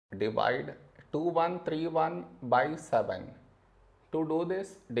divide 2131 by 7. To do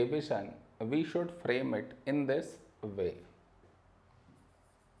this division, we should frame it in this way.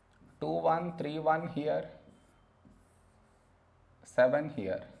 2131 here, 7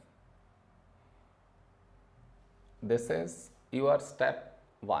 here. This is your step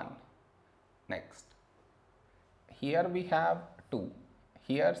 1. Next, here we have 2,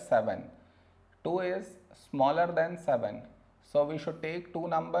 here 7. 2 is smaller than 7, so we should take two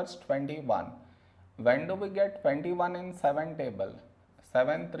numbers 21. When do we get 21 in 7 table?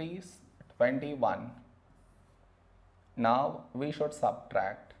 7 3s 21. Now we should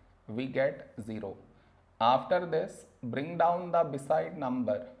subtract. We get 0. After this, bring down the beside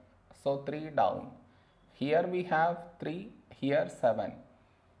number. So 3 down. Here we have 3, here 7.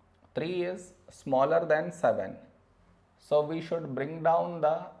 3 is smaller than 7. So we should bring down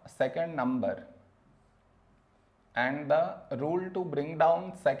the second number. And the rule to bring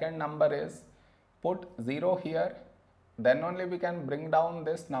down second number is put 0 here, then only we can bring down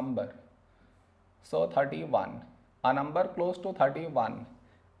this number. So 31. A number close to 31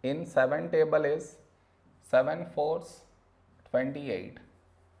 in 7 table is 7 4s 28.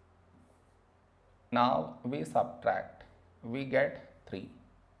 Now we subtract. We get 3.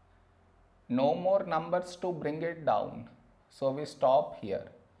 No more numbers to bring it down. So we stop here.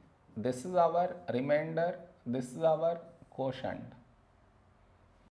 This is our remainder. This is our quotient.